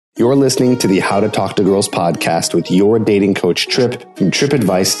You're listening to the How to Talk to Girls podcast with your dating coach, Trip, from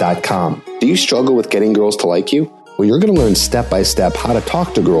tripadvice.com. Do you struggle with getting girls to like you? Well, you're going to learn step-by-step how to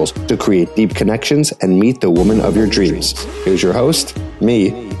talk to girls to create deep connections and meet the woman of your dreams. Here's your host,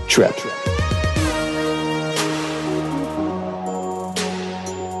 me, Trip.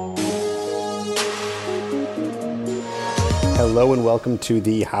 Hello and welcome to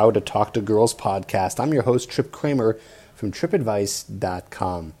the How to Talk to Girls podcast. I'm your host, Trip Kramer, from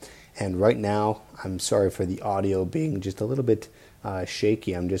tripadvice.com. And right now, I'm sorry for the audio being just a little bit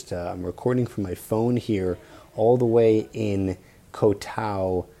shaky. I'm recording from my phone here all the way in Koh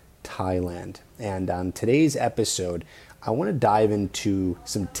Tao, Thailand. And on today's episode, I want to dive into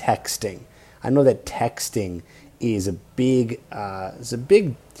some texting. I know that texting is a big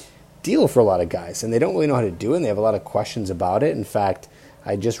deal for a lot of guys, and they don't really know how to do it, and they have a lot of questions about it. In fact,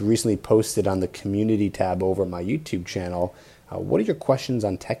 I just recently posted on the community tab over my YouTube channel, what are your questions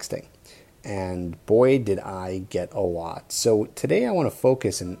on texting? And boy, did I get a lot. So today I want to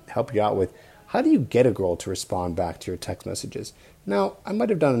focus and help you out with how do you get a girl to respond back to your text messages? Now, I might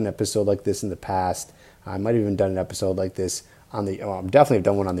have done an episode like this in the past. I might have even done an episode like this I've definitely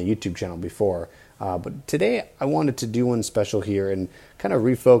done one on the YouTube channel before. But today I wanted to do one special here and kind of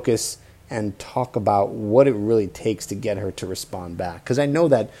refocus and talk about what it really takes to get her to respond back. Because I know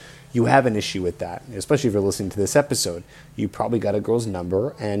that you have an issue with that, especially if you're listening to this episode. You probably got a girl's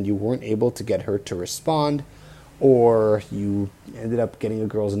number and you weren't able to get her to respond, or you ended up getting a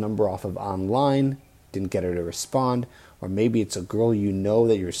girl's number off of online, didn't get her to respond, or maybe it's a girl you know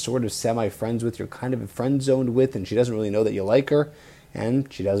that you're sort of semi-friends with, you're kind of friend-zoned with, and she doesn't really know that you like her,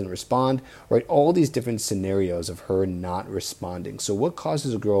 and she doesn't respond, right? All these different scenarios of her not responding. So what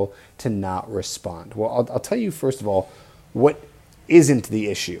causes a girl to not respond? Well, I'll tell you first of all, what isn't the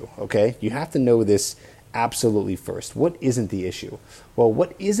issue, okay? You have to know this absolutely first. What isn't the issue? Well,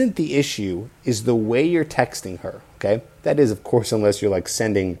 what isn't the issue is the way you're texting her, okay? That is, of course, unless you're like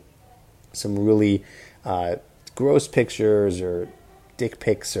sending some really gross pictures or dick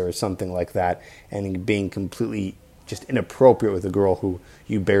pics or something like that and being completely just inappropriate with a girl who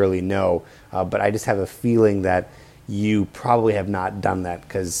you barely know. But I just have a feeling that you probably have not done that,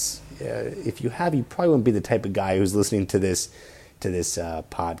 because if you have, you probably wouldn't be the type of guy who's listening to this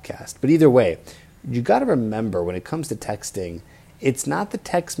podcast. But either way, you got to remember when it comes to texting, it's not the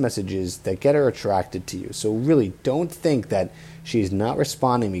text messages that get her attracted to you. So really, don't think that she's not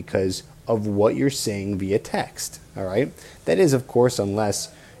responding because of what you're saying via text. All right? That is, of course,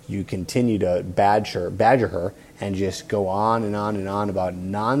 unless you continue to badger her and just go on and on and on about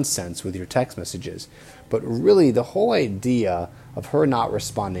nonsense with your text messages. But really, the whole idea of her not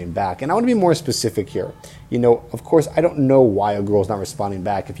responding back, and I want to be more specific here. You know, of course, I don't know why a girl's not responding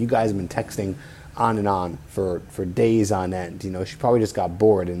back. If you guys have been texting on and on for days on end, you know, she probably just got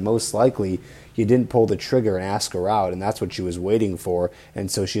bored, and most likely you didn't pull the trigger and ask her out, and that's what she was waiting for,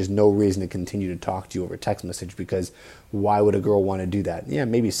 and so she has no reason to continue to talk to you over text message, because why would a girl want to do that? Yeah,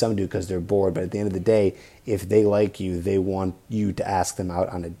 maybe some do because they're bored, but at the end of the day, if they like you, they want you to ask them out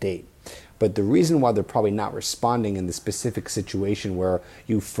on a date. But the reason why they're probably not responding in the specific situation where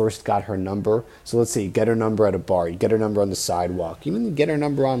you first got her number, so let's say you get her number at a bar, you get her number on the sidewalk, even you get her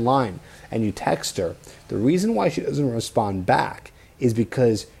number online, and you text her, the reason why she doesn't respond back is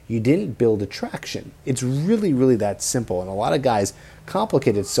because you didn't build attraction. It's really, really that simple. And a lot of guys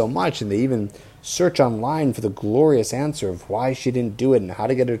complicate it so much, and they even search online for the glorious answer of why she didn't do it and how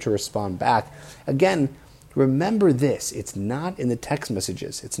to get her to respond back. Again, remember this, it's not in the text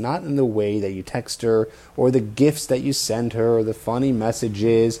messages. It's not in the way that you text her or the gifts that you send her or the funny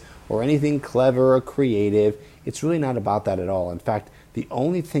messages or anything clever or creative. It's really not about that at all. In fact, the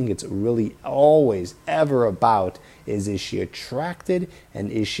only thing it's really always ever about is she attracted and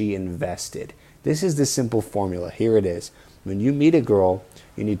is she invested? This is the simple formula. Here it is. When you meet a girl,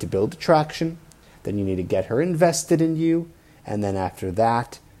 you need to build attraction, then you need to get her invested in you, and then after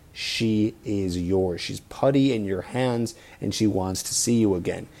that, she is yours. She's putty in your hands and she wants to see you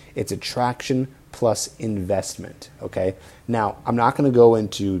again. It's attraction plus investment, okay? Now, I'm not going to go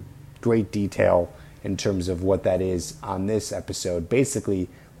into great detail in terms of what that is on this episode. Basically,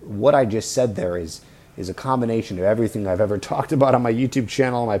 what I just said there is a combination of everything I've ever talked about on my YouTube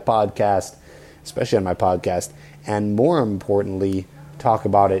channel, my podcast, especially on my podcast, and more importantly, talk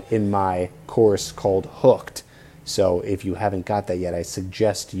about it in my course called Hooked. So if you haven't got that yet, I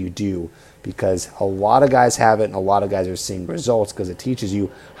suggest you do, because a lot of guys have it and a lot of guys are seeing results because it teaches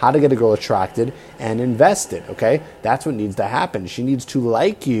you how to get a girl attracted and invested, okay? That's what needs to happen. She needs to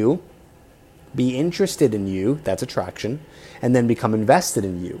like you, be interested in you, that's attraction, and then become invested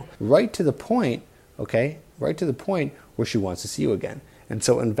in you. Right to the point, okay? Right to the point where she wants to see you again. And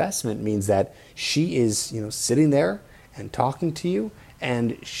so investment means that she is, sitting there and talking to you,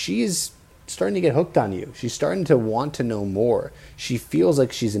 and she is starting to get hooked on you. She's starting to want to know more. She feels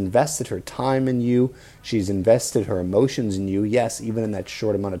like she's invested her time in you. She's invested her emotions in you. Yes, even in that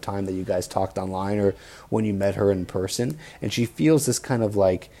short amount of time that you guys talked online or when you met her in person. And she feels this kind of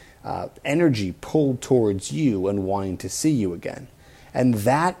like energy pulled towards you and wanting to see you again. And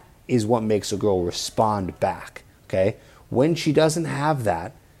that is what makes a girl respond back, okay? When she doesn't have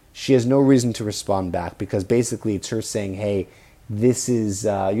that, she has no reason to respond back, because basically it's her saying, hey, this is,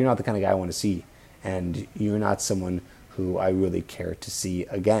 you're not the kind of guy I want to see, and you're not someone who I really care to see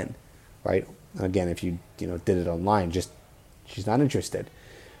again, right? Again, if you did it online, she's not interested.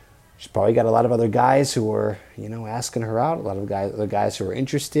 She's probably got a lot of other guys who are, asking her out, a lot of other guys who are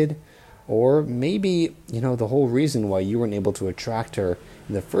interested, or maybe, the whole reason why you weren't able to attract her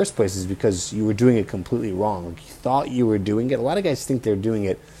in the first place is because you were doing it completely wrong. Like, you thought you were doing it. A lot of guys think they're doing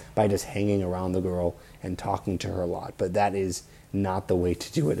it by just hanging around the girl and talking to her a lot, but that is not the way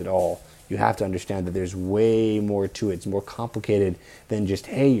to do it at all. You have to understand that there's way more to it. It's more complicated than just,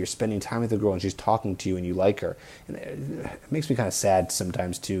 hey, you're spending time with the girl and she's talking to you and you like her. And it makes me kind of sad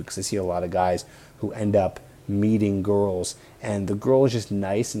sometimes too, because I see a lot of guys who end up meeting girls and the girl is just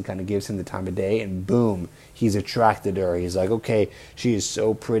nice and kind of gives him the time of day, and boom, he's attracted to her. He's like, okay, she is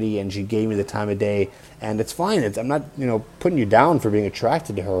so pretty and she gave me the time of day, and it's fine. I'm not putting you down for being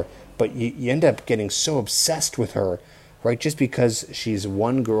attracted to her, but you end up getting so obsessed with her, right? Just because she's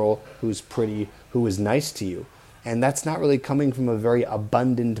one girl who's pretty, who is nice to you. And that's not really coming from a very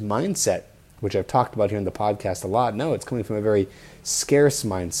abundant mindset, which I've talked about here in the podcast a lot. No, it's coming from a very scarce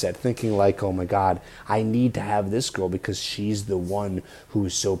mindset, thinking like, oh my God, I need to have this girl because she's the one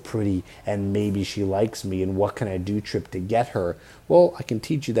who's so pretty and maybe she likes me, and what can I do to get her? Well, I can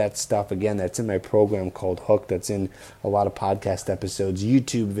teach you that stuff. Again, that's in my program called Hooked. That's in a lot of podcast episodes,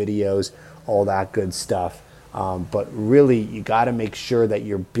 YouTube videos, all that good stuff. But really, you got to make sure that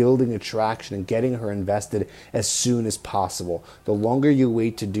you're building attraction and getting her invested as soon as possible. The longer you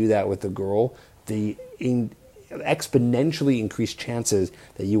wait to do that with a girl, the exponentially increased chances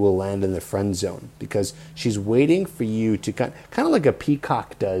that you will land in the friend zone, because she's waiting for you to kind of like a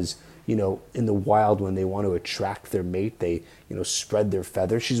peacock does, in the wild when they want to attract their mate. They, spread their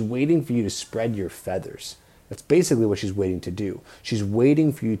feathers. She's waiting for you to spread your feathers. That's basically what she's waiting to do. She's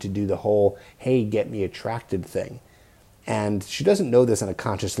waiting for you to do the whole, hey, get me attracted thing. And she doesn't know this on a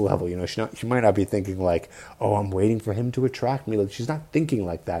conscious level. She might not be thinking like, oh, I'm waiting for him to attract me. Like, she's not thinking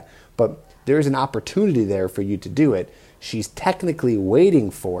like that. But there's an opportunity there for you to do it. She's technically waiting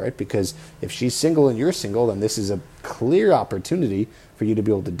for it, because if she's single and you're single, then this is a clear opportunity for you to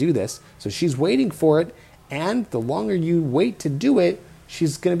be able to do this. So she's waiting for it. And the longer you wait to do it,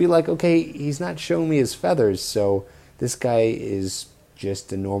 she's going to be like, okay, he's not showing me his feathers, so this guy is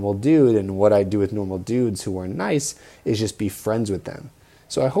just a normal dude, and what I do with normal dudes who are nice is just be friends with them.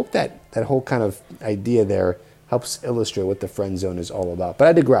 So I hope that whole kind of idea there helps illustrate what the friend zone is all about. But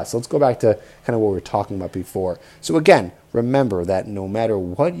I digress. Let's go back to kind of what we were talking about before. So again, remember that no matter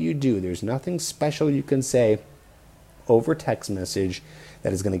what you do, there's nothing special you can say over text message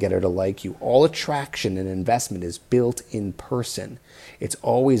that is going to get her to like you. All attraction and investment is built in person. It's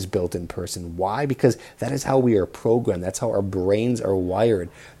always built in person. Why? Because that is how we are programmed. That's how our brains are wired.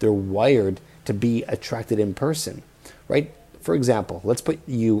 They're wired to be attracted in person, right? For example, let's put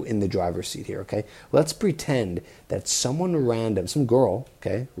you in the driver's seat here, okay? Let's pretend that someone random, some girl,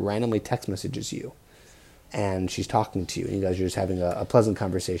 okay, randomly text messages you, and she's talking to you, and you guys are just having a pleasant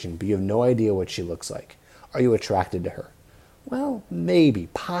conversation, but you have no idea what she looks like. Are you attracted to her? Well, maybe,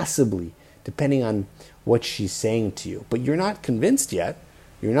 possibly, depending on what she's saying to you. But you're not convinced yet.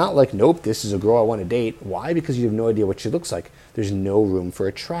 You're not like, nope, this is a girl I want to date. Why? Because you have no idea what she looks like. There's no room for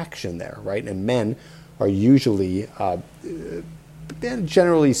attraction there, right? And men are usually,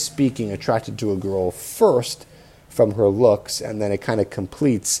 generally speaking, attracted to a girl first from her looks, and then it kind of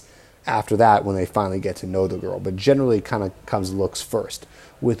completes after that when they finally get to know the girl. But generally it kind of comes looks first.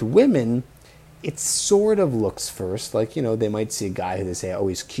 With women, it sort of looks first. Like, they might see a guy who they say, oh,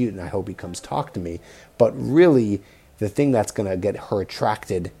 he's cute and I hope he comes talk to me. But really, the thing that's going to get her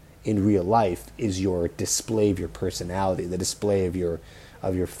attracted in real life is your display of your personality, the display of your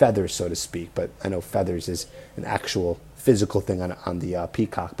feathers, so to speak. But I know feathers is an actual physical thing on the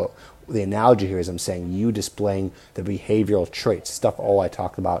peacock. But the analogy here is I'm saying you displaying the behavioral traits, stuff all I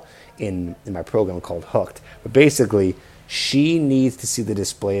talk about in my program called Hooked. But basically, she needs to see the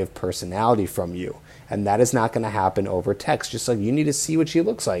display of personality from you. And that is not going to happen over text, just like you need to see what she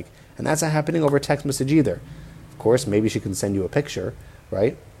looks like. And that's not happening over text message either. Of course, maybe she can send you a picture,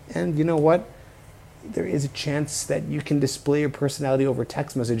 right? And you know what? there is a chance that you can display your personality over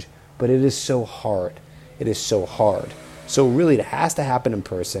text message, but it is so hard. It is so hard. So really, it has to happen in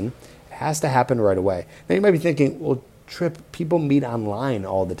person. It has to happen right away. Now you might be thinking, well, Trip, people meet online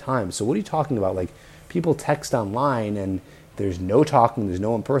all the time. So what are you talking about? Like, people text online and there's no talking, there's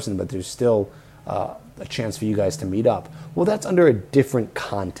no in person, but there's still a chance for you guys to meet up. Well, that's under a different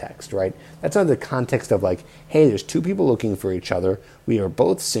context, right? That's under the context of like, hey, there's two people looking for each other. We are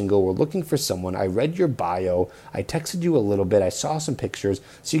both single. We're looking for someone. I read your bio. I texted you a little bit. I saw some pictures.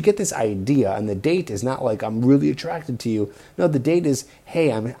 So you get this idea, and the date is not like I'm really attracted to you. No, the date is,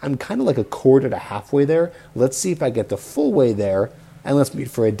 hey, I'm kind of like a quarter to halfway there. Let's see if I get the full way there, and let's meet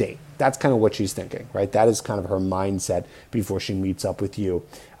for a date. That's kind of what she's thinking, right? That is kind of her mindset before she meets up with you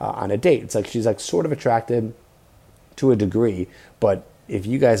on a date. It's like she's like sort of attracted to a degree, but if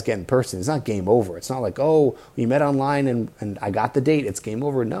you guys get in person, it's not game over. It's not like, oh, we met online and I got the date, it's game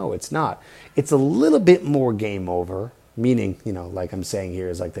over. No, it's not. It's a little bit more game over, meaning, like I'm saying here,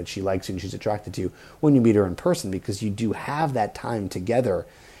 is like that she likes you and she's attracted to you when you meet her in person, because you do have that time together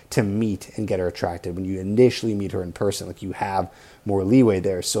to meet and get her attracted. When you initially meet her in person, like, you have more leeway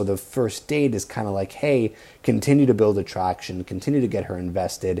there. So the first date is kind of like, hey, continue to build attraction, continue to get her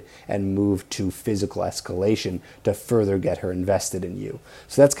invested, and move to physical escalation to further get her invested in you.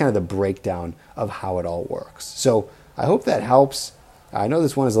 So that's kind of the breakdown of how it all works. So I hope that helps. I know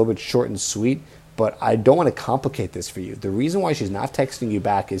this one is a little bit short and sweet, but I don't want to complicate this for you. The reason why she's not texting you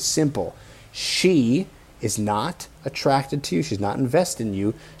back is simple. She is not attracted to you. She's not invested in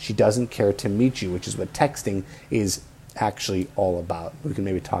you. She doesn't care to meet you, which is what texting is actually all about. We can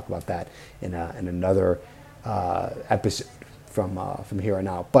maybe talk about that in another episode from here on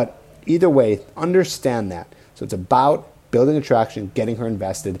out. But either way, understand that. So it's about building attraction, getting her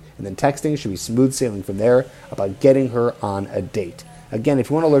invested, and then texting should be smooth sailing from there about getting her on a date. Again,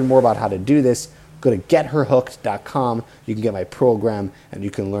 if you want to learn more about how to do this, go to getherhooked.com. You can get my program, and you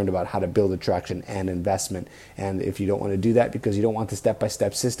can learn about how to build attraction and investment. And if you don't want to do that because you don't want the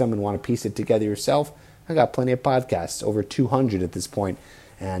step-by-step system and want to piece it together yourself, I got plenty of podcasts, over 200 at this point,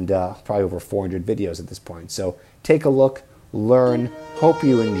 and probably over 400 videos at this point. So take a look, learn, hope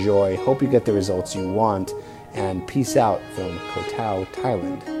you enjoy, hope you get the results you want, and peace out from Koh Tao,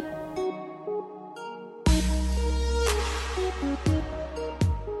 Thailand.